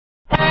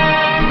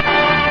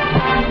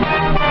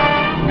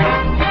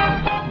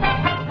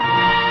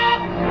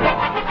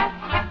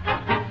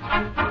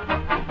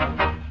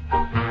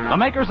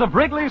makers of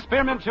Wrigley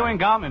Spearmint Chewing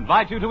Gum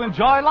invite you to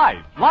enjoy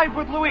Life. Life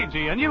with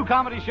Luigi, a new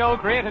comedy show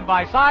created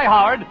by Cy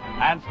Howard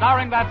and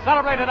starring that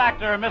celebrated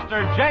actor,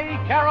 Mr. J.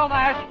 Carroll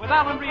Nash, with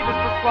Alan Reed as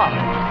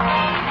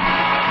Pasquale.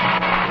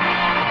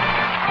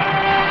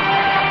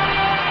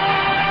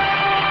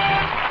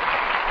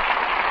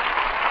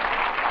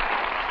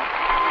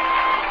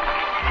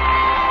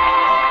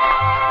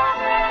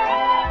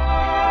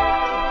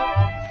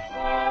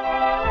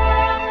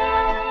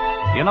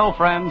 You know,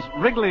 friends,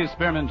 Wrigley's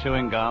Spearmint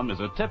Chewing Gum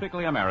is a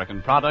typically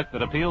American product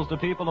that appeals to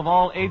people of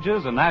all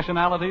ages and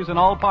nationalities in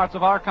all parts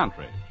of our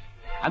country.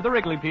 And the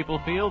Wrigley people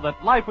feel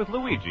that Life with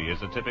Luigi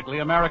is a typically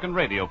American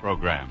radio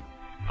program,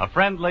 a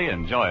friendly,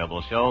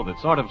 enjoyable show that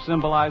sort of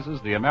symbolizes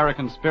the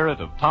American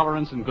spirit of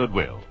tolerance and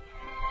goodwill.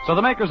 So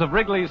the makers of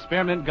Wrigley's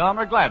Spearmint Gum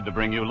are glad to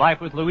bring you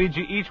Life with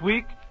Luigi each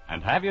week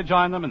and have you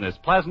join them in this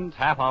pleasant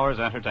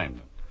half-hour's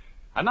entertainment.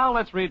 And now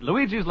let's read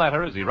Luigi's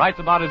letter as he writes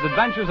about his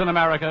adventures in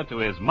America to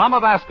his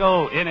Mama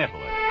Basco in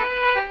Italy.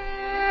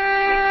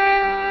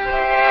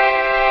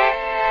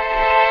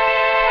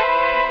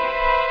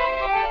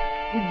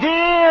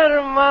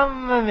 Dear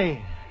Mamma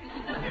mia,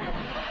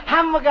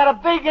 I've got a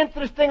big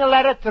interesting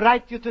letter to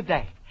write you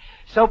today.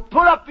 So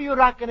pull up your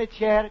rocking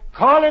chair,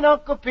 call in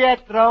Uncle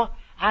Pietro,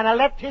 and I'll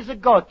let his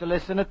go to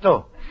listen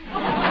to.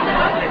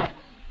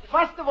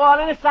 First of all,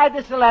 inside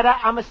this letter,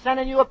 I'm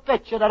sending you a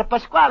picture that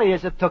Pasquale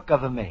has took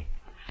of me.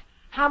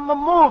 I'm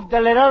moved a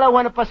little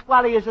when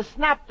Pasquale is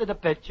snapped at the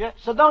picture,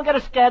 so don't get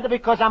scared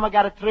because I'm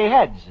got 3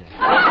 heads.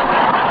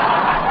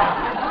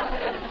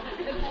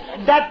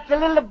 That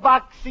little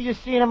box you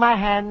see in my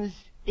hands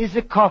is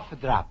a cough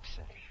drops.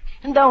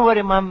 And don't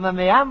worry, Mamma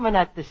mia, I'm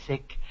not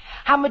sick.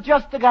 I'm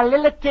just got a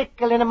little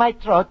tickle in my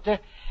throat,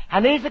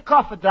 and these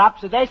cough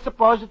drops, they're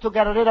supposed to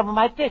get rid of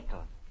my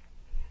tickle.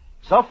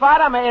 So far,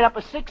 I made up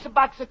 6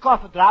 boxes of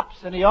cough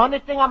drops, and the only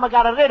thing I'm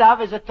got rid of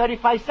is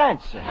 35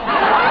 cents.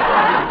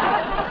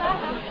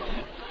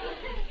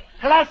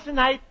 Last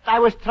night, I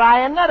was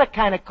trying another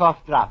kind of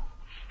cough drop.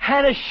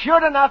 And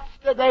sure enough,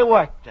 they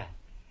worked.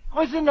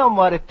 Was no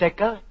more a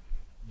tickle,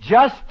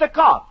 just a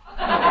cough.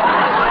 And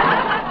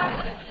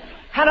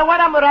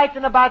what I'm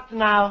writing about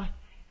now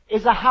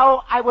is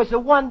how I was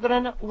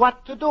wondering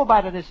what to do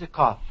about this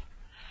cough.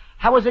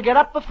 I was get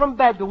up from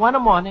bed one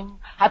morning,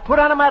 I put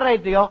on my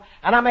radio,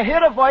 and I'm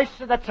hear a voice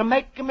that's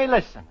making me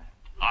listen.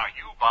 Are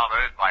you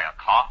bothered by a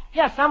cough?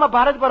 Yes, I'm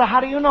bothered, but how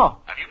do you know?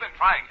 Have you been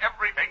trying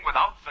everything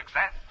without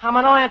success? I'm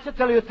no answer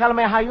till you tell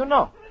me how you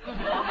know.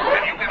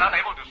 Have you been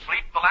unable to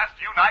sleep the last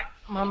few nights?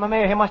 Mamma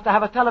mia, he must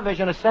have a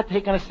television set.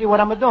 He can see what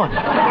I'm doing. If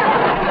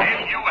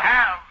you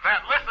have, then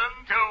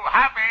listen to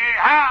Happy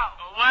Hal.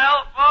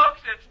 Well,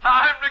 folks, it's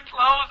time to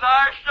close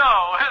our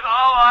show, and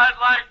all I'd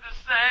like to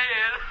say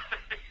is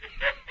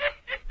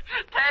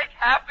take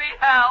Happy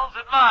Hal's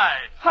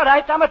advice. All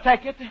right, I'm going to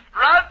take it.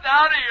 Run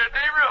down to your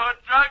neighborhood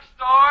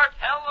drugstore,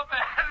 tell the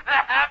man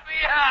that Happy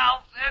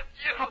Hal sent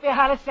you. Happy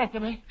Hal sent to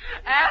me.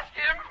 Ask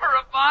him for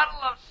a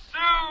bottle of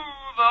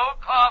Sootho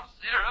cough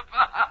syrup.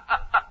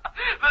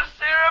 The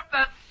syrup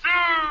that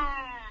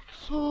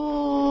soothes.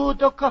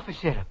 Pseudo coffee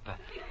syrup.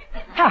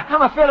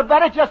 I'm feeling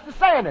better just to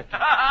saying it.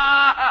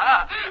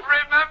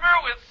 Remember,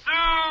 with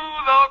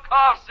Sootho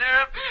cough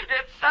syrup,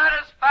 it's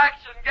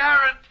satisfaction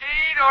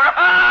guaranteed or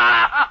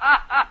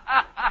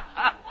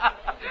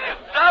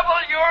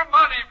double your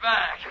money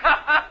back.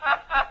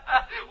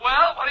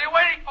 Well, what are you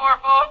waiting for,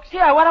 folks?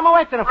 Yeah, what am I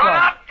waiting for? Run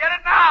out and get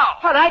it now.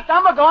 All right,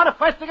 I'm going to go on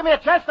first to give me a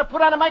chance to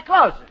put on my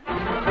clothes.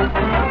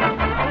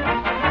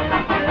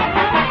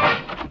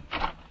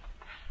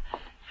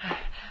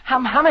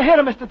 I'm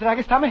here, Mr.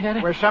 Druggist. I'm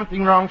here. Was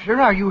something wrong, sir?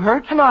 Are you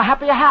hurt? No,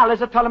 Happy Hal is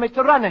telling me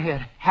to run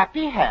here.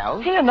 Happy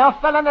Hal? You know,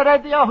 fella on the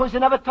radio who's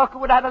never talking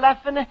without a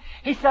laughing.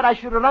 He said I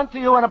should run to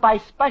you and buy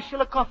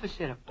special coffee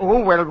syrup.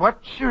 Oh, well,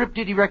 what syrup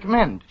did he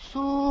recommend?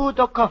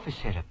 Pseudo coffee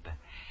syrup.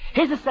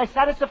 His says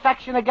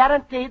satisfaction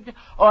guaranteed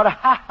or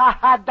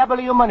double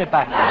your money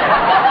back.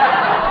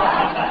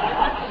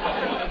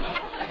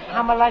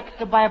 I'm like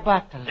to buy a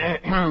bottle.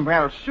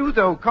 Well,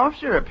 Sootho cough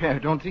syrup.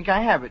 Don't think I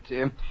have it.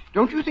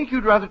 Don't you think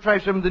you'd rather try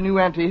some of the new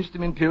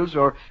antihistamine pills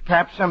or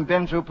perhaps some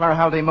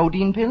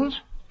benzoparahaldemodine pills?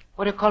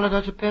 What do you call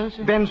those pills?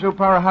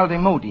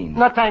 Benzoparahaldemodine.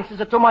 No, thanks.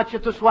 It's too much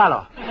to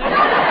swallow.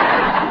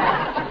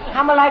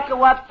 I'm like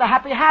what the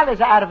Happy Hal is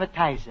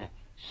advertising.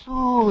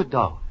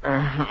 Pseudo.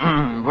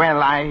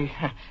 Well,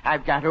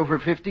 I've got over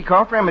 50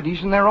 cough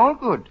remedies, and they're all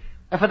good.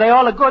 If they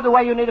all are good,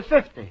 why you need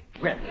 50?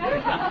 Well,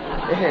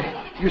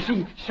 you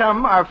see,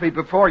 some are for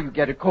before you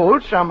get a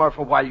cold, some are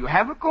for while you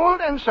have a cold,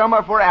 and some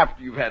are for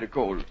after you've had a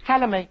cold.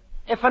 Tell me,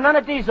 if none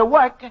of these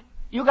work,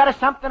 you got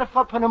something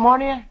for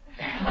pneumonia?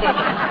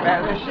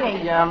 Well,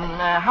 say,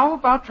 how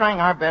about trying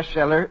our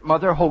bestseller,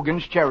 Mother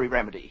Hogan's Cherry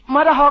Remedy?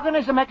 Mother Hogan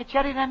is to make a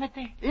cherry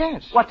remedy?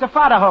 Yes. What's the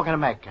Father Hogan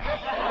make?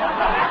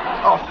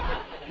 Oh,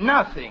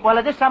 nothing.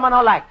 Well, this time I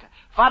don't like it.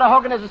 Father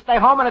Hogan is to stay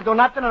home and do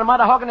nothing, and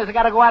Mother Hogan is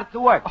got to go out to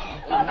work.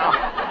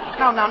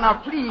 Oh,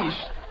 now, please.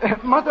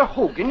 Mother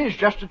Hogan is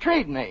just a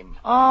trade name.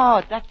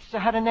 Oh, that's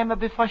her name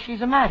before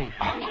she's married.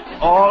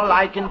 All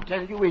I can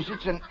tell you is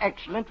it's an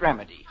excellent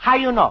remedy. How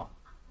you know?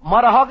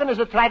 Mother Hogan has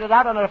tried it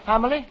out on her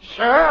family?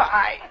 Sir,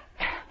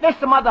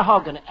 Mr. Mother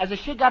Hogan, has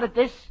she got it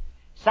this?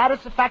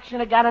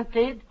 Satisfaction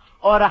guaranteed?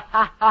 Or a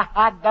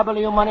ha-ha-ha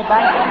W money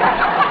back?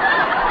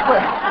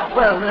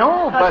 well,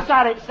 no, but...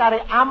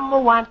 Sorry. I'm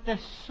want the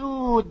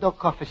pseudo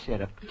coffee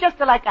syrup. Just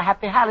like a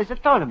Happy Hal has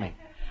told me.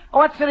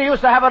 What's the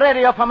use of have a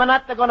radio if I'm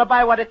not going to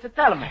buy what it's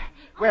telling me?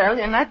 Well,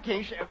 in that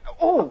case...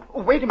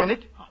 wait a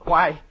minute.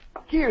 Why,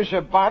 here's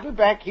a bottle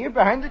back here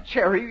behind the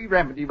cherry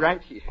remedy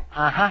right here.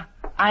 Uh-huh.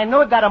 I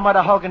know that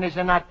Mother Hogan is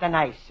not the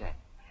nice.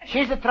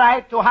 She's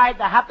tried to hide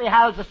the Happy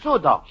Hal's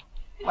pseudo.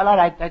 Well, all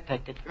right, I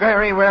take it.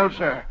 Very well,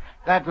 sir.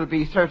 That will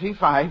be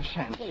 35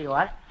 cents. Here you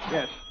are.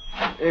 Yes.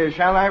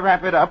 Shall I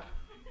wrap it up?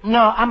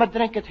 No, I'm going to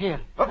drink it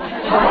here. No.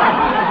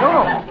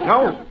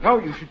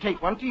 You should take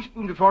 1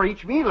 teaspoon before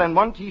each meal and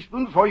 1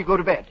 teaspoon before you go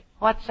to bed.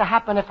 What's to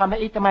happen if I'm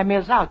eating my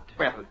meals out?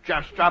 Well,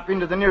 just drop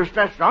into the nearest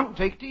restaurant and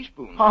take a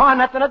teaspoon. Oh,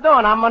 nothing to do.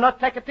 I'm going to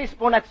take a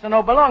teaspoon that's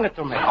no belonging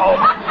to me. Oh,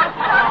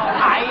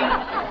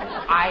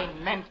 I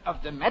meant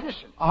of the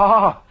medicine.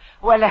 Oh,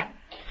 well,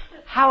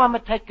 how am I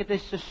take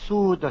this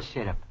pseudo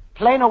syrup?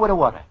 Plain or with the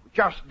water?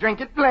 Just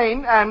drink it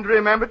plain and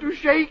remember to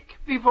shake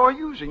before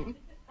using.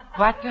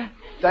 What?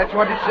 That's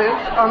what it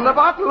says on the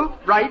bottle,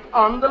 right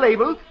on the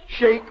label.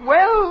 Shake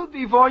well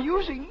before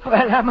using.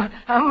 Well,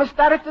 I'm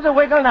starting to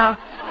wiggle now.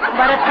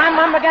 By the time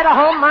Mama get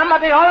home, Mama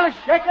be all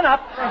shaken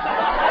up.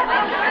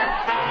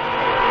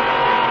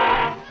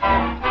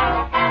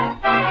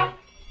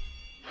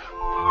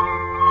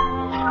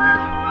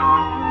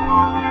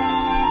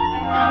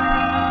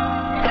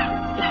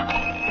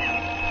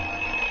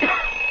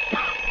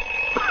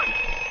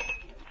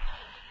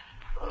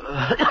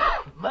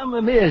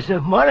 Mamma mia, it's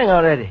morning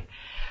already.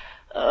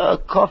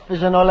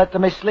 Coffee's and all let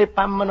me sleep.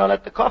 I'm going to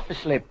let the coffee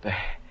sleep.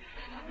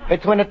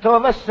 Between the two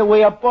of us,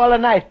 we up all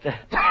night.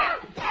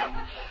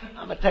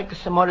 I'm going to take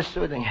some more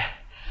soothing.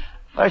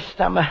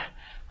 First, I'm going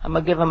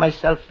to give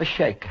myself a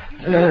shake.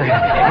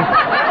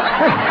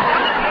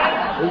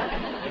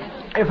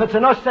 If it's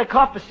no say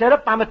coffee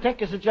syrup, I'm going to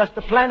think it's just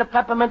a plain of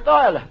peppermint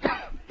oil.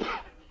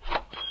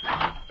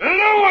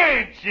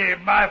 Luigi,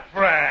 my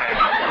friend.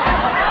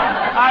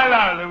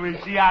 Hello,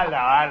 Luigi.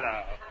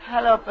 Hello.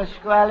 Hello,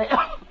 Pasquale.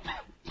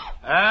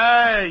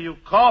 Hey, you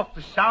cough.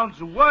 The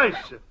sounds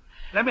worse.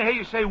 Let me hear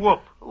you say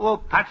whoop.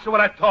 Whoop. That's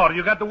what I thought.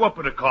 You got the whoop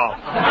of the cough.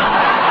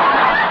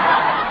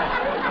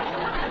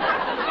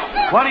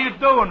 What are you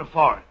doing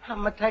for it?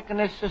 I'm taking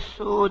this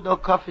pseudo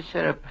coffee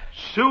syrup.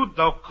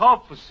 Pseudo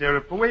coffee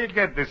syrup? Where you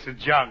get this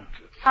junk?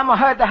 I'm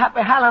heard the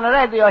Happy Hal on the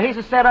radio. He's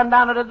a say run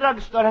down to the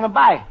drugstore and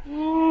buy.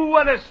 Ooh,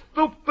 what a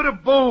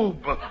stupid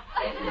boob.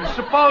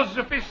 Suppose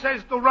if he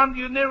says to run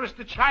you nearest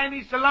the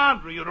Chinese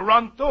laundry, you'd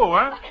run too,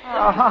 huh?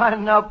 Oh,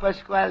 no,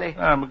 Pasquale.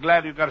 I'm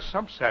glad you got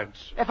some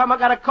sense. If I'm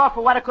got a coffee,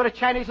 what could a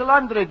Chinese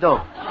laundry do? Ooh,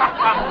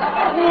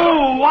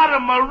 what a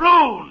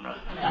maroon.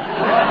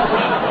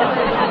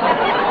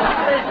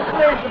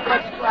 Please,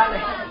 Pasquale.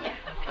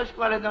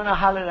 Pasquale, don't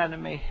holler at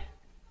me.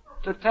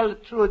 To tell the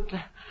truth,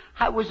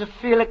 I was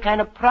feeling kind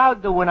of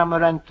proud when I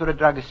ran to the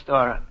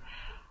drugstore.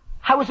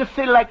 I was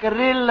feeling like a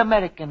real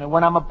American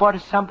when I'm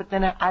aboard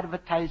something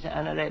advertising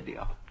on the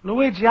radio.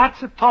 Luigi,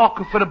 that's a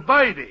talking for the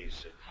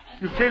birdies.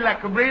 You feel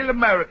like a real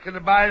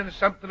American buying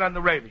something on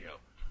the radio.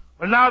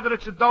 Well, now that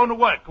it's don't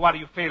work, what do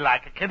you feel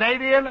like, a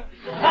Canadian?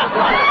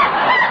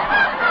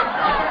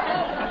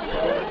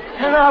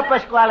 No,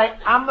 Pasquale,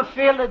 I'm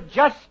feeling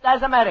just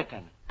as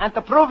American. And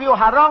to prove you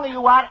how wrong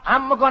you are,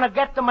 I'm going to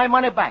get my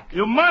money back.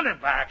 Your money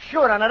back?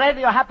 Sure, on the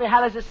radio, Happy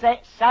Hal is say,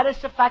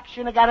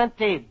 satisfaction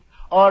guaranteed.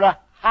 Or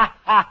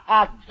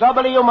ha,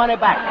 double your money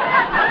back.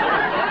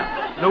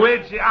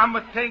 Luigi, I'm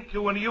a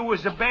thinking when you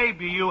was a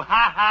baby, you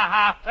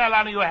ha, fell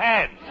on your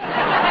head.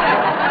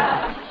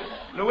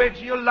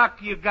 Luigi, you're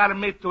lucky you got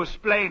me to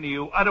explain to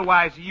you,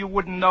 otherwise you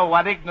wouldn't know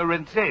what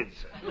ignorance is.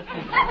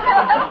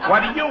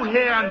 What you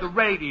hear on the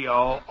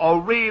radio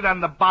or read on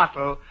the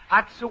bottle,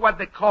 that's what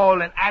they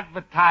call in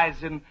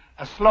advertising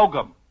a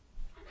slogan.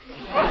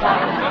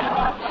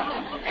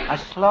 A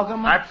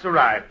slogan? That's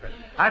right.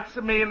 That's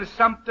mean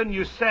something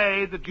you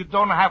say that you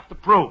don't have to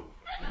prove.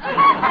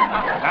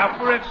 Now,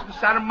 for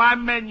instance, on my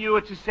menu,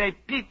 it's to say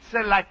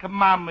pizza like a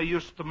mama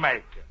used to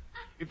make.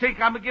 You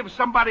think I'm going to give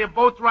somebody a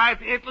boat ride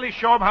to Italy,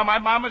 show them how my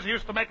mamas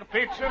used to make a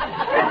pizza? No,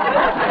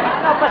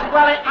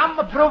 Pasquale, I'm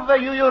going to prove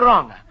you're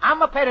wrong. I'm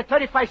going to pay the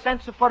 35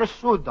 cents for a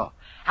pseudo.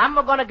 I'm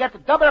going to get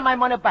double my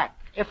money back.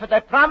 If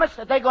they promise,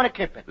 they're going to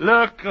keep it.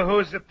 Look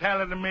who's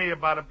telling me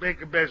about a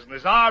big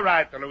business. All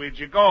right,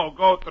 Luigi,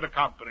 go to the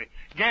company.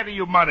 Get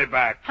your money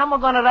back. How am I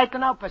going to write it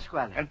now,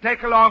 Pasquale? And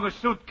take along a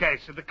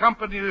suitcase. The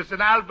company is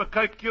in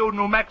Albuquerque,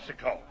 New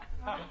Mexico.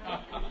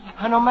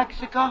 New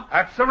Mexico?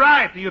 That's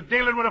right. You're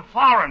dealing with the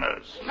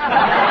foreigners.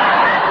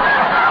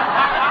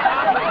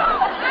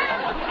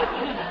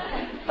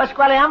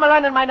 Pasquale, I'm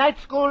learning my night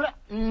school.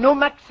 New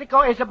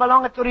Mexico is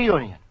belonging to the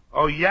Union.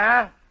 Oh,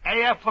 yeah?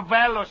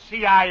 AFL or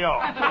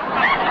CIO?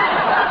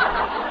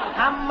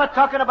 I'm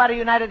talking about the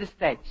United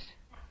States.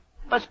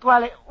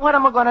 Pasquale, what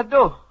am I going to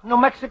do? New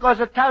Mexico is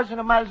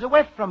 1,000 miles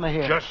away from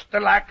here. Just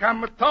like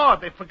I'm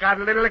taught. They forgot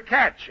a little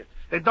catch.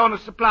 They don't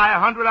supply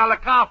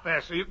 $100 car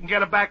fare so you can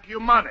get back your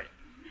money.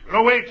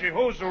 Luigi,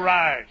 who's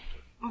right?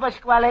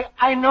 Pasquale,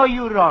 I know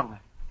you wrong.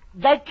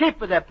 They keep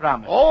their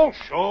promise. Oh,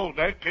 sure,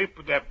 they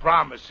keep their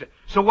promise.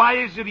 So why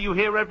is it you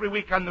hear every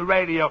week on the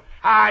radio,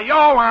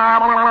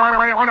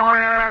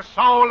 yo,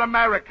 soul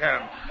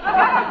American?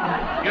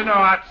 You know,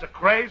 that's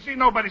crazy.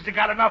 Nobody's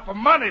got enough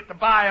money to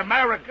buy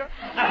America.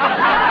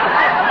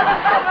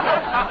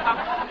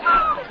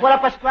 Well,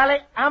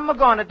 Pasquale, I'm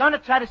going.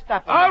 Don't try to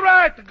stop me. All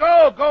right,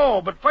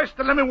 go. But first,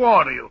 let me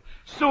warn you.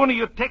 Sooner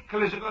your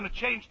ticklers are going to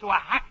change to a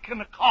hack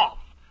and a cough.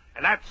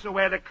 And that's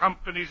where the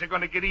companies are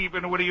going to get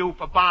even with you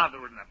for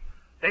bothering them.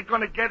 They're going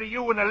to get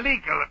you in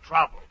illegal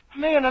trouble.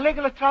 Me in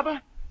illegal trouble?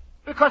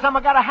 Because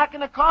I'm got a hack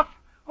and a cough?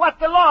 What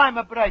the law I'm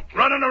a breaking?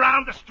 Running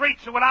around the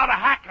streets without a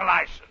hacker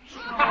license.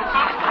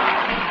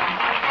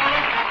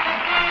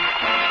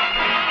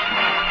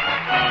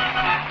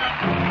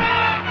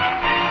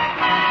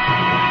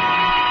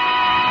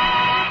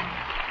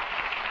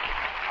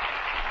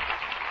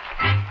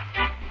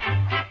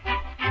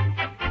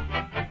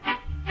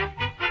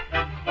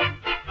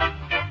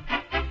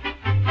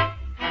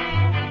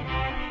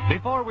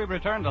 Before we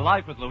return to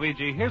Life with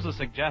Luigi, here's a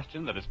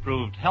suggestion that has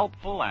proved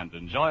helpful and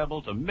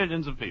enjoyable to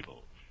millions of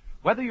people.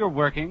 Whether you're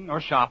working or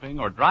shopping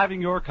or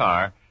driving your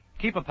car,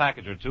 keep a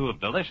package or two of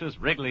delicious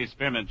Wrigley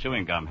Spearmint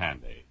Chewing Gum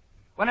handy.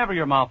 Whenever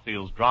your mouth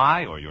feels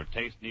dry or your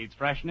taste needs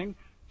freshening,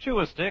 chew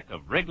a stick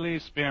of Wrigley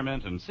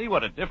Spearmint and see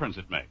what a difference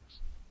it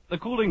makes. The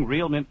cooling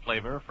real mint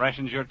flavor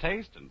freshens your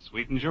taste and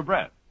sweetens your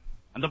breath.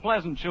 And the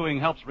pleasant chewing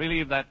helps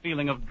relieve that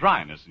feeling of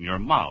dryness in your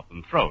mouth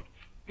and throat.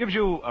 Gives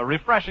you a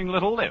refreshing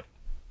little lift.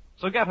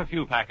 So get a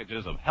few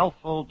packages of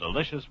healthful,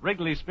 delicious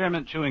Wrigley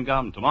Spearmint Chewing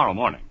Gum tomorrow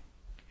morning.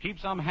 Keep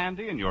some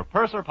handy in your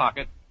purse or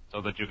pocket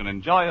so that you can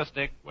enjoy a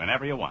stick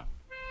whenever you want.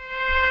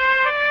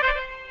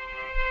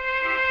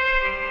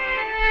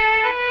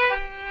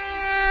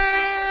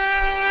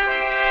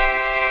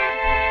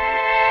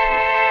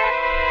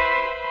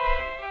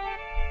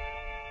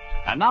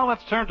 And now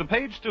let's turn to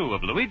page 2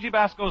 of Luigi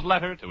Basco's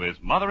letter to his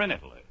mother in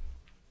Italy.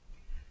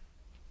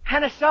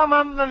 And so,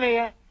 Mamma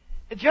Mia,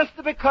 just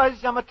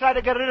because I'm trying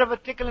to get rid of a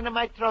tickle in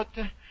my throat,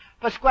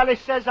 Pasquale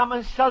says I'm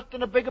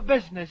insulting a bigger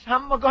business.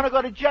 I'm going to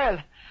go to jail.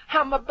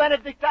 I'm a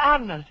Benedict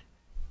Arnold.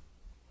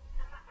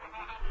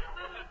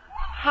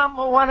 I'm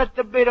wanted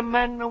to be the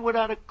man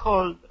without a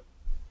cold.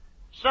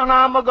 So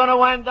now I'm going to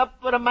wind up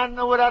with a man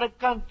without a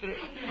country.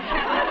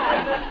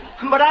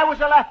 But I was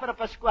a laugher at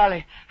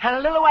Pasquale. And a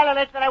little while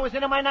later, I was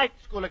in my night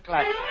school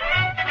class.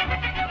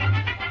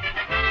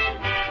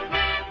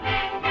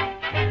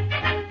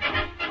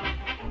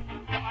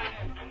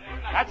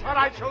 That's what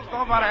I chose to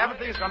go about.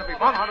 Everything's going to be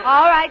 100.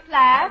 All right,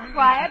 class.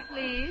 Quiet,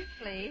 please.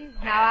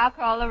 Now I'll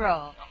call the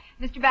roll.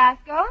 Mr.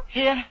 Basco?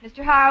 Here.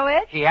 Mr.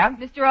 Horowitz? Here.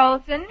 Mr.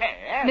 Olson?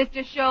 Here.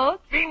 Mr.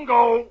 Schultz?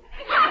 Bingo.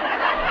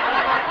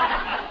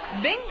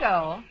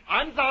 Bingo.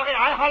 I'm sorry,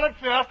 I hollered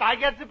first. I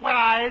get the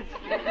prize.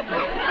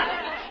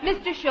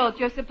 Mr. Schultz,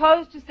 you're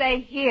supposed to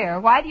say here.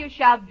 Why do you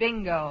shout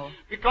bingo?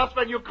 Because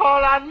when you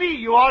call on me,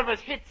 you always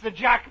hit the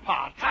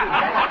jackpot.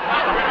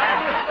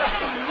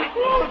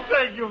 Oh,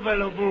 thank you,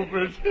 fellow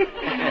boopers.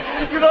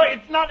 You know,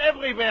 it's not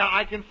everywhere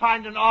I can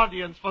find an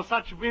audience for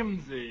such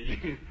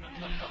whimsy.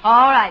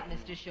 All right,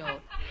 Mr.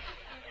 Schultz.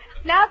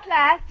 Now,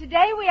 class,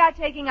 today we are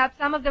taking up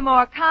some of the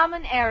more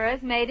common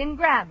errors made in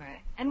grammar.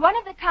 And one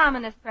of the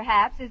commonest,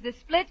 perhaps, is the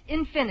split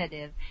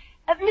infinitive.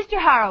 Mr.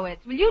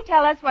 Horowitz, will you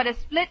tell us what a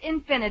split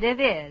infinitive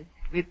is?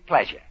 With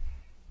pleasure.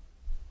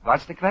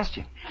 What's the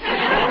question?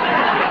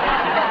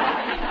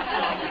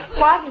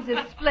 What is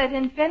a split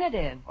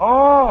infinitive?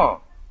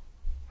 Oh,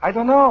 I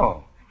don't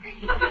know.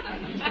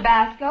 Mr.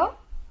 Basco?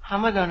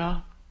 I don't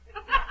know.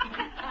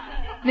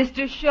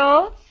 Mr.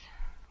 Schultz?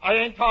 I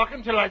ain't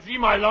talking till I see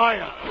my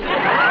lawyer.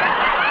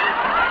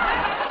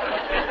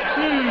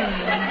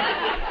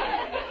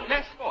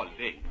 Miss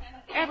Spaulding,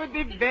 I would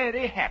be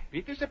very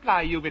happy to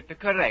supply you with the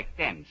correct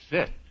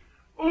answer.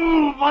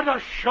 Ooh, what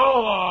a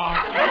show-off.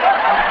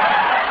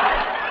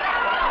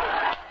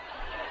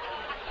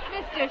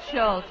 Mr.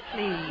 Schultz,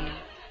 please.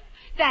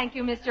 Thank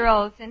you, Mr.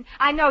 Olson.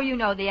 I know you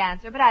know the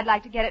answer, but I'd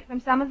like to get it from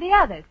some of the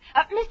others.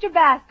 Mr.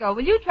 Basco,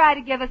 will you try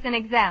to give us an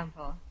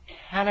example?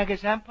 An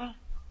example?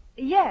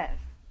 Yes.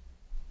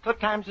 2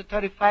 times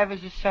 35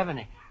 is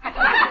 70.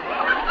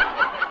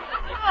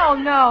 Oh,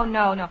 no.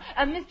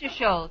 Mr.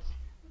 Schultz.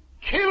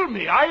 Kill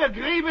me. I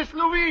agree with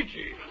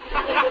Luigi.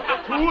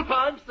 2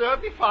 times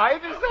 35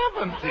 is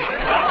 70.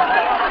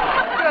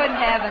 Good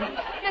heavens.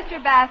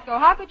 Mr. Basco,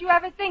 how could you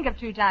ever think of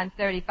 2 times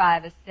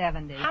 35 is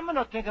 70? I'm going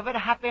to think of it.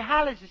 Happy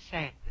Hal is a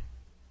saying.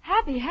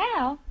 Happy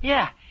Hal?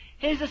 Yeah.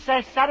 He's a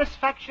say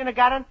satisfaction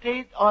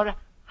guaranteed or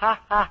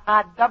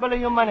double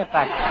your money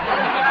back.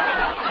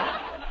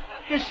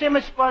 You see,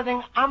 Miss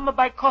Spaulding, I'm going to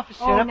buy coffee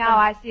syrup. Oh, now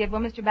I see it. Well,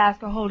 Mr.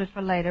 Basco, hold it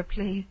for later,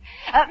 please.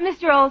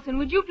 Mr. Olson,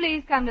 would you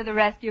please come to the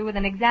rescue with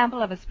an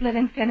example of a split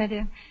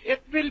infinitive?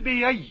 It will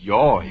be a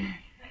joy.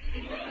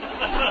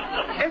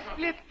 A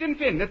split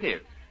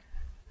infinitive.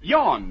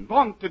 Jan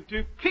wanted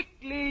to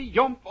quickly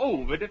jump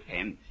over the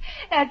fence.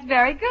 That's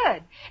very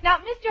good. Now,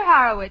 Mr.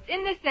 Horowitz,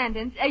 in the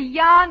sentence, a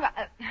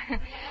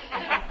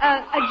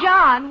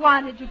John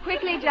wanted to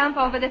quickly jump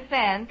over the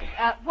fence.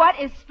 What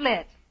is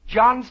split?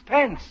 John's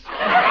pence.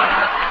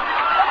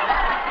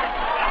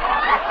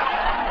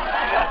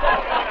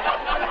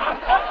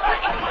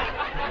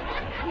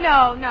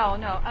 No.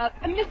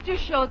 Mr.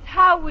 Schultz,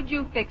 how would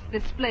you fix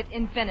the split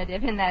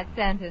infinitive in that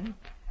sentence?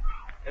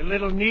 A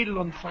little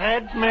needle and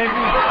thread, maybe?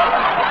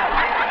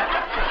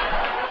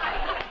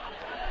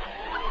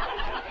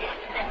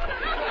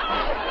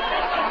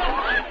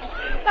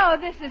 Oh,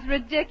 this is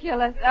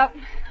ridiculous.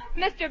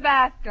 Mr.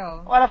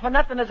 Basco. Well, if for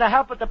nothing as a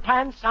help at the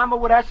pants, Sama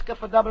would ask her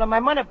for doubling my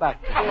money back.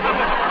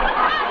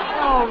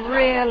 Oh,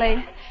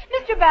 really?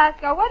 Mr.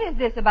 Basco, what is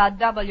this about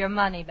double your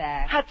money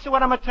back? That's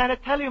what I'm trying to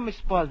tell you, Miss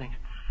Spaulding.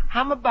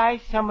 I'm buy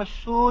some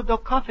pseudo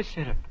coffee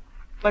syrup,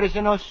 but it's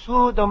no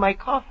pseudo my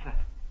coffee.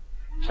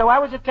 So I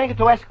was thinking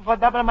to ask for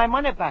double my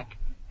money back,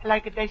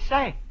 like they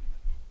say.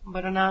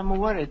 But now I'm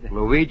worried.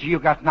 Luigi, you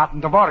got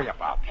nothing to worry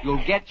about.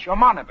 You'll get your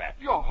money back.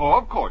 Oh,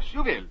 of course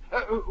you will.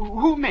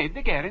 Who made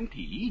the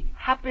guarantee?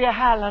 Happy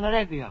Hal on the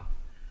radio.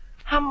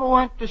 I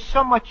want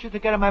so much to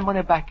get my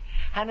money back.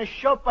 And to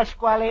show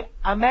Pasquale,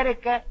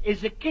 America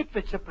is a keep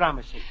its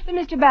promises. But,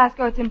 Mr.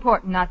 Basco, it's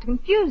important not to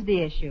confuse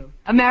the issue.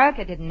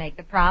 America didn't make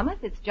the promise.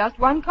 It's just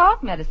one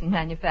cough medicine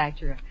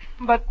manufacturer.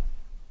 But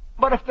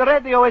if the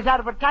radio is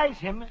advertise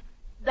him,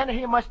 then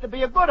he must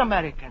be a good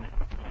American.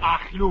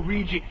 Ach,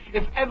 Luigi,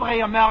 if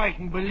every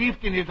American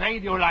believed in his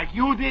radio like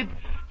you did,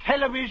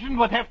 television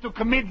would have to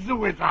commit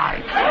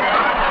suicide.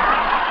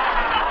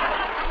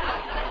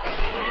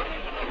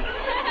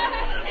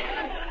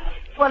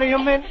 Well, you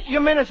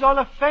mean it's all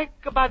a fake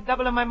about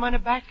doubling my money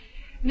back?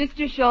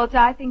 Mr. Schultz,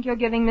 I think you're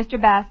giving Mr.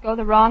 Basco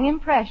the wrong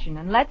impression,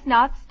 and let's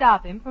not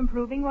stop him from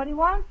proving what he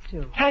wants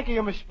to. Thank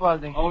you, Miss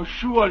Spaulding. Oh,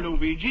 sure,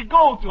 Luigi.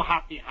 Go to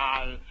Happy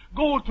Hal.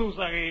 Go to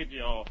the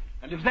radio.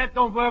 And if that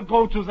don't work,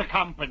 go to the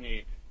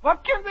company.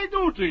 What can they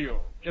do to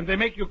you? Can they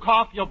make you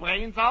cough your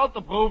brains out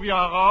to prove you're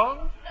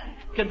wrong?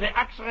 Can they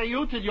x-ray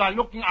you till you are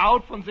looking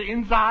out from the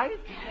inside?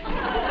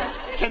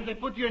 Can they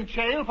put you in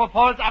jail for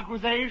false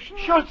accusation?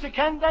 Schultz,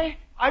 can they?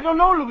 I don't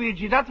know,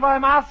 Luigi. That's why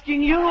I'm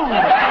asking you.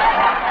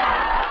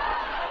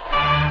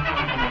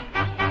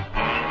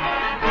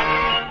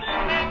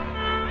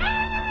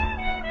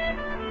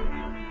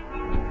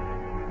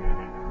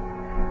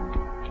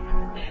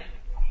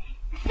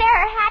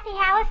 Sir, Happy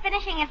Hal is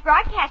finishing his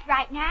broadcast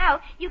right now.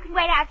 You can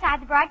wait outside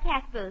the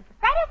broadcast booth.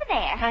 Right over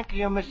there. Thank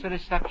you, Mr.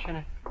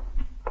 Receptionist.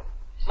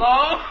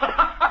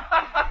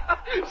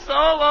 So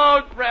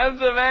long,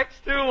 friends of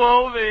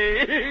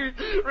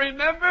X2OV.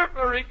 Remember,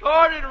 for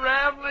recorded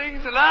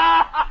ramblings and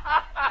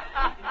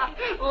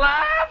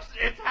laughs,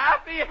 it's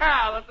Happy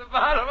Hal at the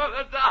bottom of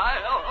the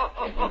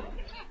dial.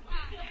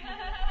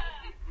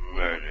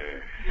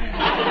 Murder.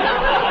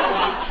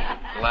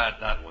 Glad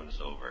that one's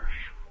over.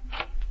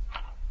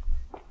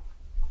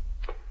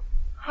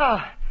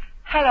 Oh,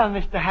 hello,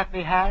 Mr.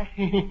 Happy Hal.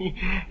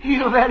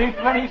 You're a very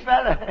funny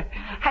fella.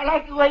 I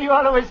like the way you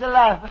always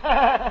laugh.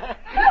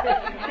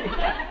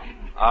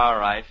 All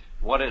right.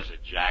 What is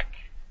it, Jack?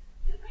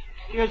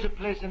 Here's a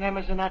place in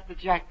Amazon at the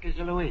Jack is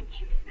a Luigi.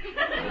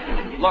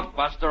 Look,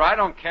 Buster, I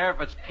don't care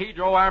if it's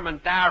Pedro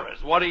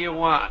Armendariz. What do you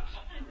want?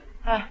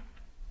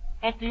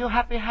 Ain't you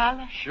happy,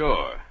 Hal?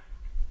 Sure.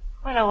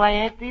 Well, why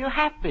ain't you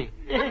happy?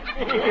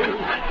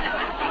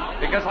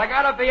 Because I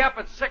gotta be up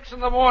at 6 in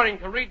the morning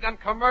to read them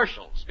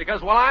commercials.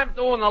 Because while I'm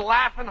doing the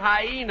laughing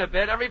hyena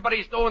bit,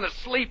 everybody's doing the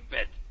sleep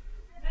bit.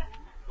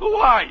 Who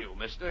are you,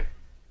 mister?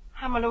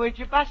 I'm a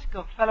Luigi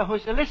Basco, fellow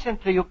who's listening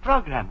to your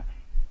program.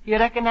 You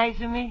recognize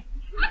me?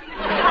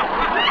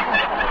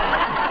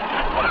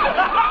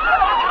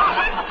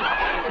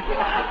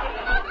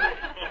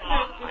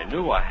 I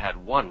knew I had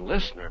one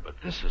listener, but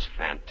this is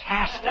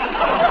fantastic.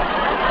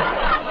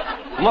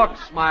 Look,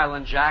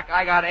 Smiling Jack,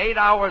 I got 8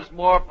 hours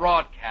more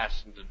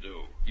broadcasting to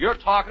do. You're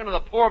talking to the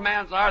poor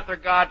man's Arthur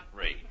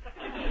Godfrey.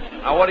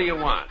 Now, what do you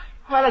want?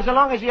 Well, as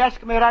long as you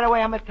ask me right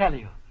away, I'm going to tell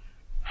you.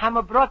 I'm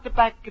brought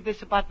back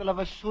this bottle of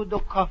a pseudo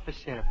coffee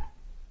syrup.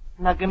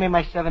 Now, give me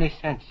my 70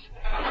 cents.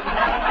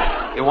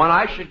 You want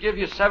I should give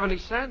you 70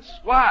 cents?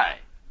 Why?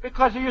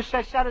 Because you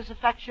say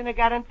satisfaction is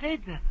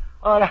guaranteed.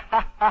 Or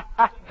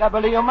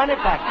double your money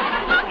back.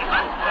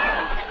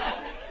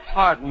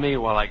 Pardon me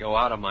while I go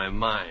out of my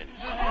mind.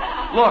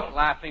 Look,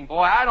 laughing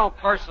boy, I don't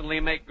personally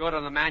make good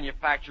on the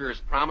manufacturer's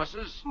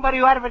promises. But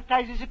you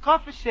advertise as a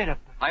coffee syrup.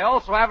 I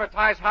also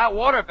advertise hot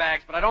water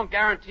bags, but I don't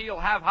guarantee you'll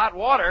have hot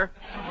water.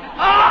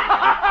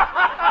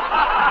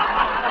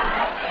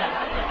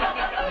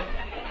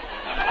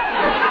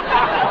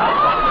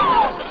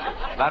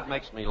 That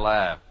makes me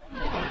laugh.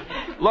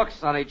 Look,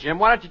 Sonny Jim,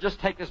 why don't you just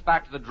take this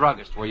back to the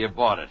druggist where you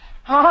bought it?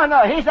 Oh,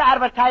 no, he's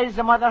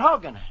advertising Mother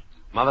Hogan.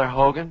 Mother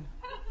Hogan?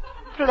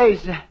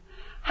 Please,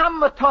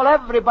 I'm told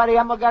everybody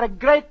I'm got a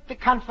great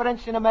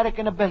conference in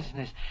American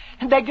business.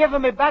 And they're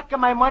giving me back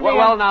my money.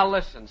 Well, now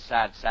listen,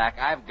 sad sack,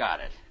 I've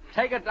got it.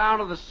 Take it down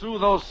to the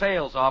Pseudo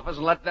sales office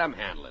and let them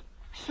handle it.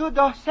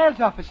 Pseudo sales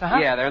officer, huh?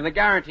 Yeah, they're in the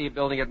Guarantee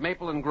building at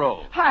Maple and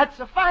Grove. That's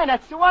fine.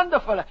 That's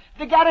wonderful.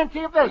 The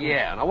Guarantee building.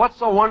 Yeah, now what's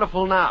so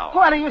wonderful now?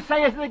 What do you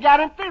say is the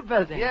Guarantee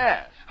building?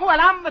 Yes. Well,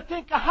 I'm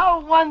thinking how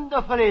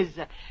wonderful it is.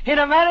 In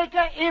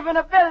America, even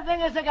a building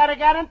hasn't got a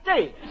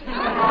guarantee.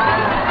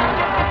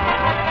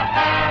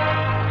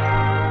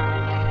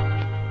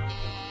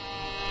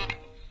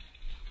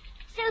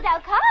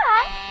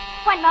 Pseudo-co-op.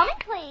 One moment,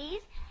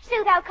 please.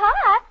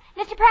 Pseudo-co-op.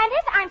 Mr.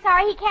 Prentice, I'm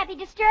sorry he can't be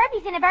disturbed.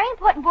 He's in a very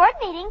important board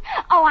meeting.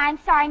 Oh, I'm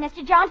sorry,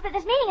 Mr. Jones, but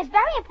this meeting is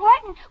very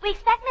important. We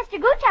expect Mr.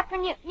 Gooch up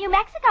from New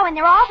Mexico, and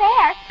they're all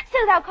there.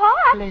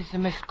 Pseudo-co-op. Please,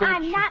 Miss Gooch.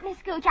 I'm not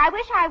Miss Gooch. I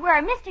wish I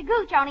were. Mr.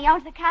 Gooch only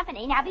owns the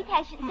company. Now, be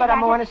patient. But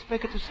I want to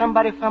speak to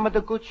somebody from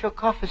the Gooch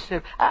coffee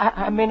shop.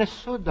 I mean a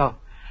pseudo.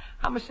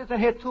 I'm sitting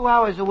here 2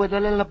 hours with a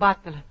little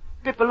bottle.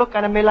 People look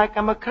at me like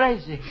I'm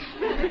crazy.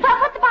 Well,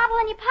 put the bottle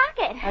in your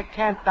pocket. I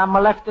can't. I'm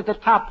left at the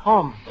top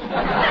home.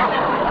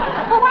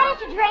 Well, why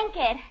don't you drink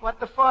it? What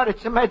the for?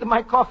 It's made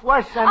my cough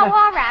worse than... Oh,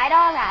 all right,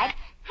 all right.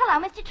 Hello,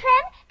 Mr.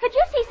 Trim. Could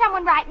you see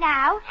someone right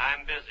now?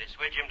 I'm busy.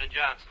 Switch him to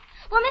Johnson.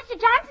 Well, Mr.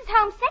 Johnson's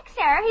homesick,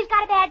 sir. He's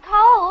got a bad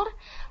cold.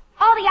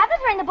 All the others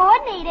are in the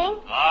board meeting.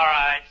 All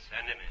right,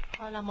 send him in.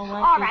 Well,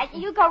 all right,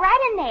 you go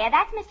right in there.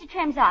 That's Mr.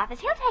 Trim's office.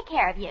 He'll take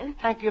care of you.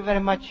 Thank you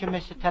very much,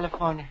 Mr.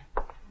 Telephone.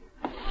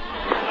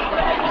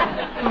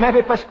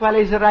 Maybe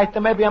Pasquale is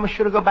right. Maybe I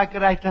should go back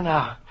right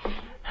now.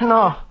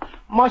 No.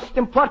 Most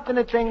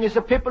important thing is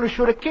the people who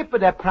should keep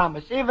their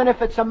promise, even if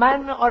it's a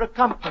man or a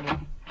company.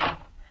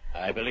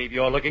 I believe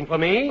you're looking for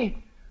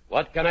me.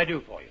 What can I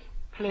do for you?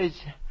 Please,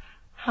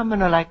 I'm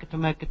gonna like to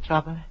make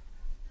trouble,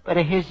 but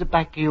here's the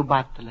back of your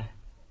bottle.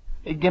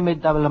 Give me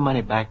double the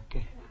money back.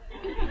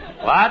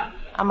 What?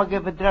 I'm gonna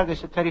give a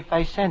druggist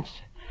 35 cents.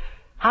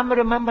 I'm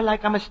remember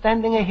like I'm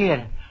standing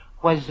here.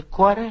 Was a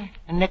quarter,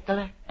 a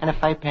nickel, and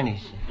 5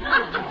 pennies.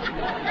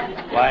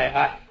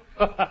 Why,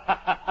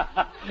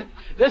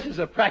 this is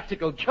a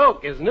practical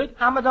joke, isn't it?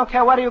 I don't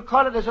care what you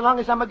call it as long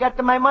as I'm going to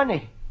get my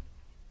money.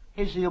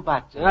 Here's your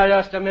bottle. Now,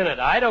 just a minute.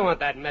 I don't want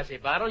that messy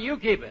bottle. You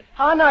keep it.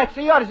 Oh, no, it's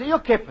yours. You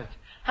keep it.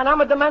 And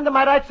I'm demanding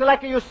my rights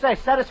like you say.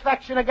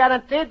 Satisfaction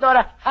guaranteed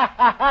or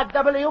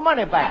double your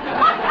money back.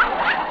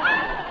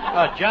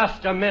 Oh,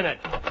 just a minute.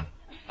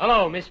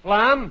 Hello, Miss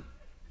Plum.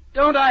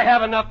 Don't I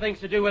have enough things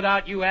to do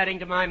without you adding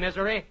to my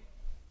misery?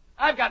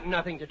 I've got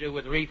nothing to do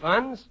with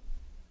refunds.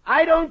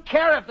 I don't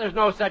care if there's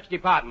no such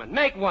department.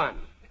 Make one.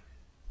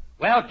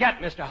 Well, get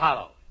Mr.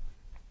 Hollow.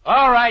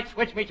 All right,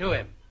 switch me to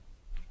him.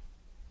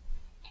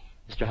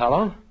 Mr.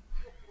 Hollow,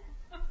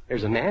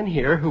 there's a man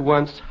here who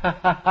wants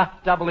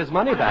double his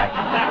money back.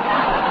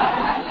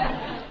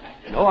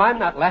 No, I'm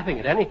not laughing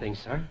at anything,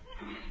 sir.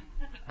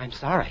 I'm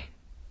sorry.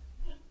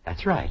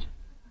 That's right.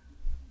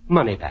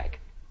 Money back.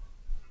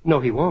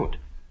 No, he won't.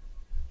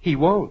 He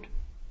won't.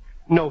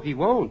 No, he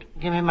won't.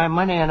 Give me my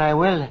money and I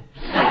will.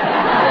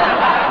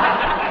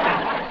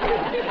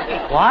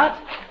 What?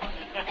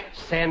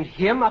 Send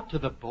him up to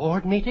the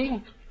board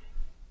meeting?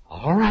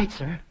 All right,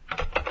 sir.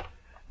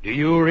 Do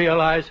you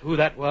realize who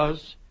that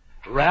was?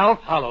 Ralph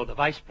Hollow, the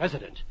vice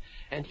president.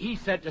 And he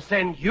said to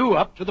send you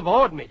up to the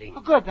board meeting. Oh,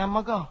 good, I'm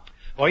gonna go.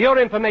 For your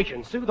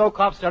information, Pseudo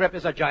Cough Syrup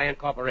is a giant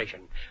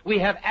corporation. We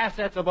have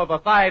assets of over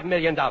 $5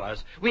 million.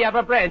 We have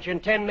a branch in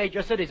 10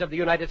 major cities of the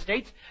United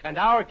States, and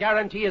our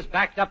guarantee is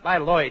backed up by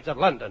Lloyd's of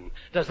London.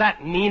 Does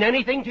that mean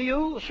anything to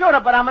you? Sure,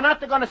 but I'm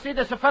not going to see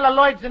this fellow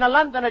Lloyd's in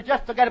London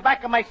just to get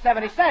back my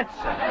 70 cents.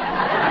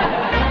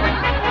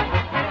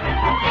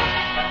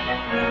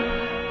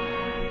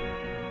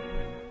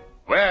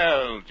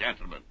 Well,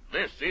 gentlemen,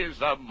 this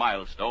is a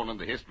milestone in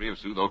the history of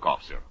Pseudo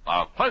Cough Syrup.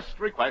 Our first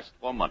request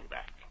for money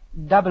back.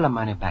 Double the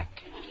money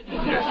back.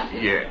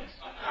 Yes.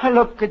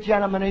 Look,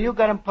 gentlemen, you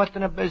got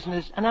important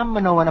business, and I'm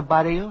knowing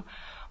about you,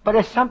 but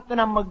there's something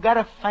I'm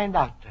gotta find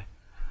out.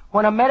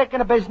 When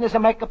American business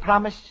make a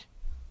promise,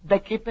 they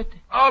keep it?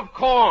 Of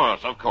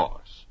course.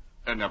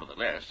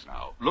 Nevertheless,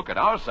 now, look at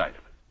our side of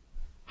it.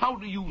 How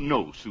do you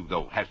know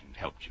Pseudo hasn't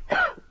helped you?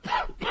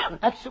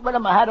 That's what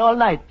I had all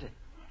night.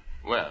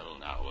 Well,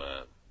 now,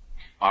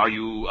 are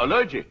you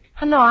allergic?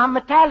 No, I'm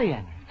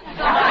Italian.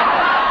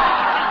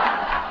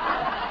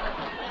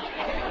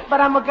 But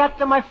I'm got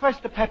my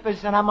first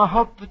peppers, and I'm a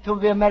hope to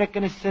be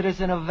American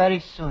citizen very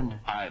soon.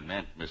 I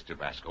meant, Mr.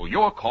 Basco,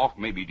 your cough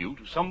may be due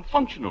to some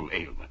functional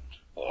ailment.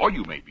 Or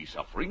you may be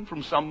suffering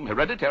from some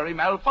hereditary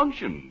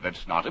malfunction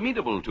that's not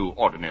amenable to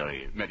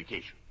ordinary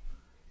medication.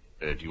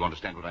 Do you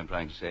understand what I'm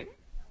trying to say?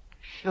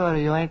 Sure,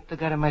 you ain't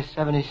got my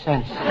 70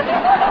 cents.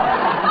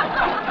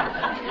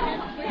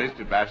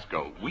 Mr.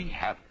 Basco, we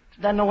haven't.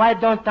 Then why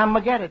don't I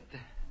get it?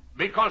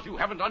 Because you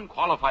haven't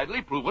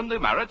unqualifiedly proven the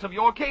merits of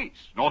your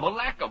case, nor the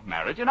lack of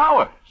merit in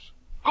ours.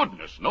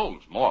 Goodness knows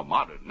more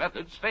modern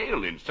methods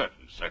fail in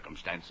certain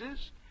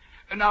circumstances.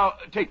 Now,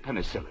 take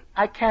penicillin.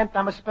 I can't.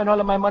 I'm going to spend all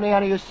of my money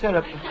on your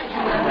syrup.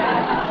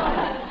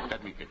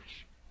 Let me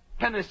finish.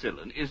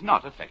 Penicillin is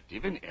not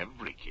effective in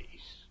every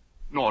case.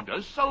 Nor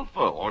does sulfur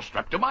or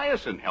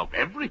streptomycin help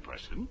every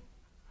person.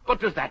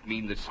 But does that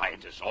mean that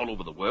scientists all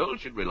over the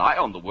world should rely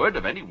on the word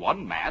of any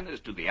one man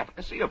as to the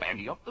efficacy of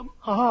any of them?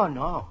 Oh,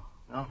 no.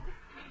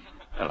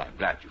 Well, I'm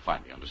glad you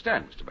finally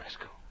understand, Mr.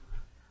 Basco.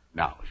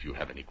 Now, if you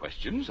have any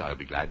questions, I'll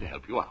be glad to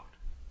help you out.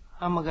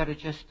 I'm got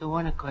just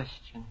one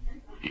question.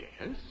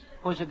 Yes?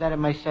 Who's got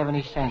my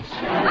 70 cents?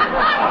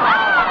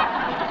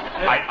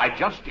 I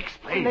just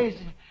explained. Please,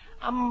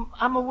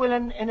 I'm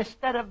willing,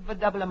 instead of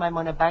doubling my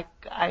money back,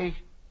 I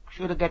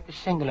should have got the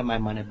single of my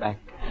money back.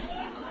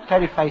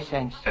 35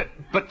 cents.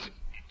 But...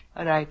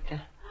 All right.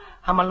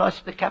 I'm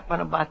lost the cap on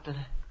a bottle.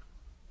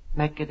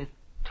 Make it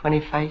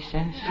 25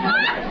 cents.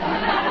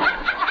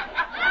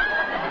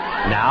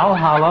 Now,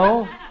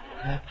 Hollow.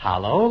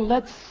 Hollow,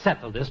 let's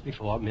settle this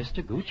before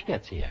Mr. Gooch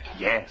gets here.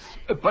 Yes,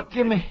 but...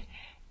 Give me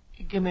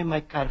my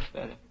car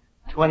fare.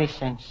 20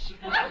 cents.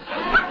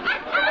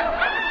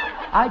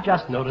 I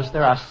just noticed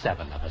there are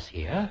 7 of us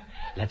here.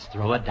 Let's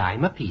throw a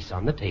dime apiece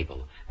on the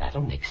table.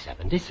 That'll make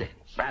 70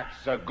 cents.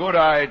 That's a good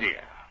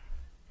idea.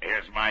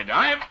 Here's my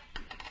dime.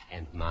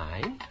 And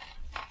mine?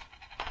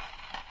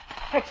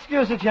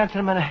 Excuse me,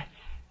 gentlemen.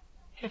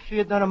 If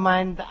you don't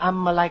mind,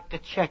 I'm like a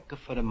check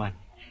for the money.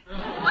 A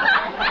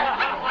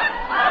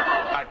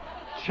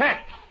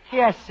check?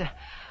 Yes.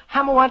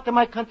 I'm wanting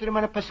my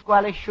countryman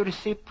Pasquale should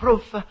see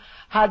proof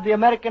how the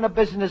American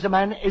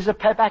businessman is a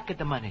pay back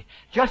the money.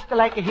 Just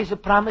like he's a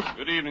promise.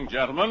 Good evening,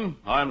 gentlemen.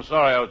 I'm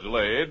sorry I was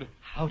delayed.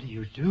 How do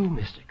you do,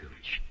 Mr.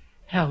 Gooch?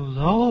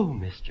 Hello,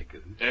 Mr.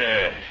 Gooch.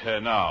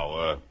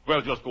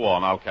 Well, just go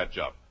on. I'll catch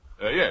up.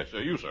 Yes,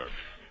 you, sir.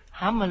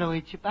 I'm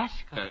Luigi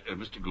Basco.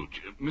 Mr.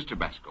 Gooch, Mr.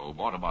 Basco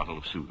bought a bottle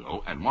of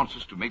pseudo and wants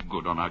us to make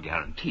good on our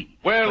guarantee.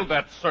 Well,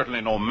 that's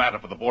certainly no matter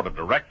for the board of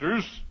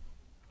directors.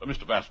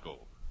 Mr. Basco,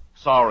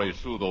 sorry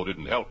pseudo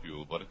didn't help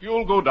you, but if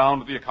you'll go down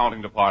to the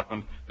accounting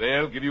department,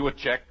 they'll give you a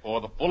check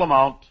for the full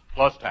amount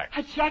plus tax.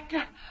 A check?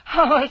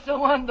 Oh, it's so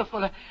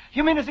wonderful.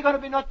 You mean there's going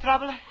to be no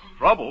trouble?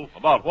 Trouble?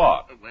 About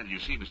what? Well, you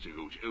see, Mr.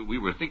 Gooch, we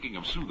were thinking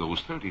of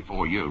pseudo's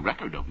 34-year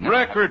record of...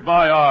 Record,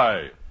 my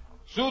eye.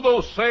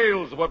 Pseudo's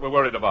sales are what we're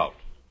worried about.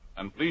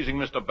 And pleasing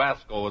Mr.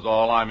 Basco is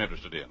all I'm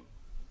interested in.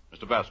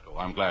 Mr. Basco,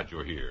 I'm glad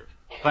you're here.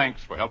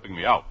 Thanks for helping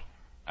me out.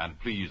 And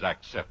please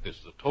accept this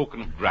as a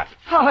token of gratitude.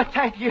 Oh,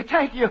 thank you.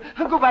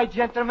 Goodbye,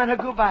 gentlemen.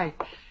 Goodbye.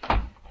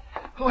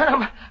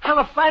 Well,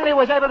 I finally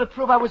was able to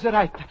prove I was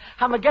right.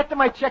 I'm getting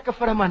my check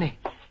for the money.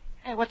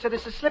 Hey, what's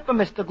this slipper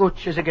Mr.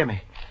 Gooch is give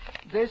me?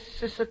 This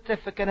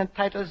certificate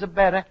entitles the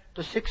bearer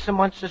to 6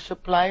 months'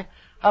 supply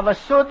of a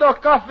pseudo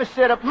coffee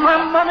syrup.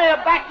 Mamma mia,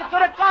 back to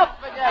the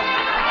coffee again.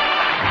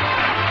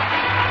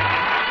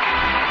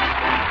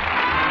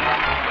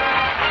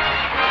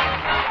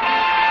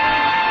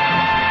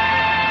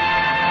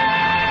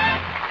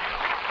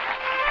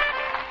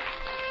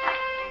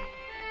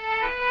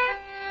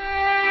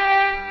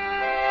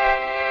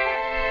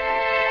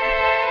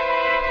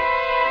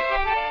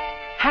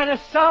 And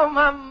so,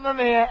 mamma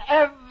mia,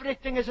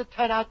 everything is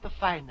turned out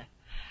fine.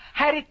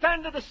 I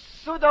returned to the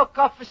pseudo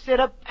coffee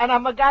syrup, and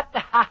I'm got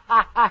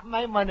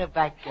my money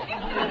back.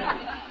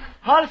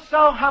 Also,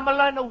 I'm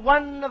learning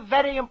one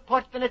very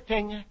important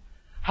thing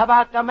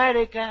about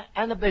America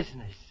and the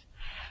business.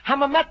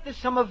 I'm met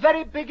some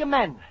very big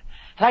men,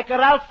 like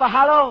Ralph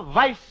Hollow,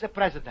 vice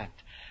president,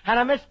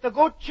 and Mr.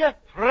 Gooch,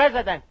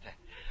 president.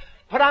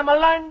 But I'm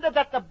learned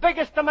that the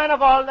biggest man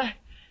of all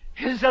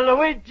is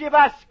Luigi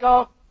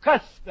Basco,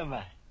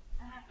 customer.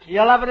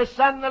 You'll have the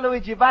son,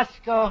 Luigi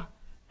Basco,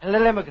 a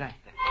Little Immigrant.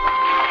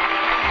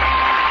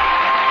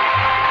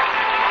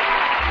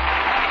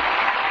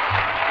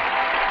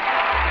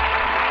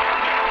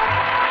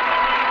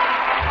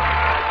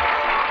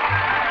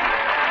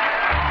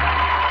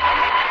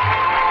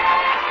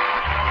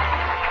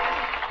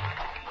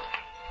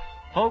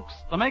 Folks,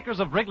 the makers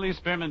of Wrigley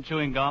Spearmint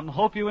Chewing Gum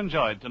hope you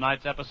enjoyed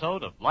tonight's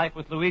episode of Life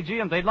with Luigi,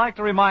 and they'd like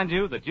to remind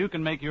you that you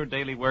can make your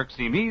daily work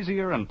seem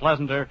easier and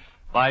pleasanter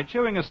by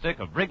chewing a stick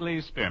of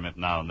Wrigley's Spearmint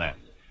now and then.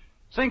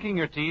 Sinking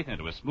your teeth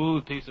into a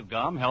smooth piece of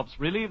gum helps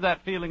relieve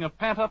that feeling of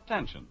pent-up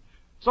tension,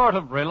 sort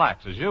of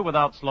relaxes you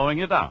without slowing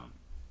you down.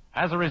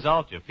 As a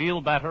result, you feel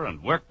better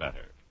and work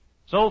better.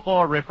 So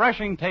for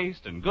refreshing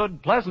taste and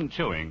good, pleasant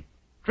chewing,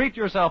 treat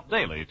yourself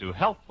daily to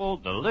healthful,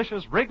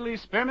 delicious Wrigley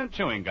Spearmint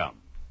Chewing Gum.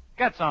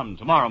 Get some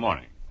tomorrow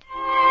morning.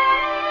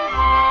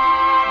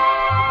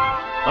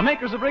 The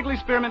makers of Wrigley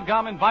Spearmint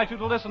Gum invite you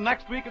to listen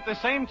next week at the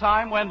same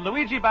time when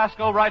Luigi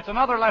Basco writes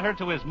another letter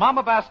to his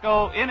Mama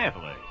Basco in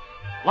Italy.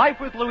 Life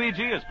with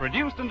Luigi is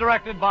produced and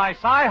directed by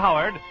Cy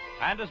Howard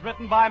and is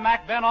written by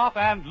Mac Benoff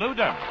and Lou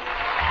Dermott.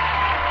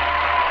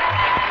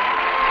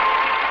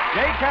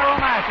 J.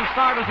 Carroll Nash is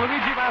starred as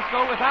Luigi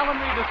Basco with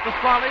Alan Reed as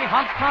Pasquale,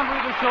 Hans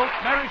Conried as Schultz,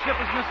 Mary Shipp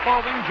as Miss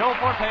Spaulding, Joe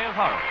Forte as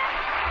Horace.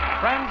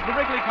 Friends, the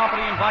Wrigley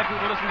Company invite you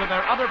to listen to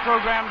their other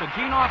program, The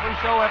Gene Autry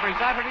Show, every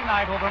Saturday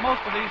night over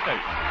most of these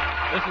stations.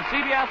 This is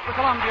CBS, the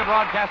Columbia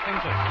Broadcasting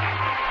System.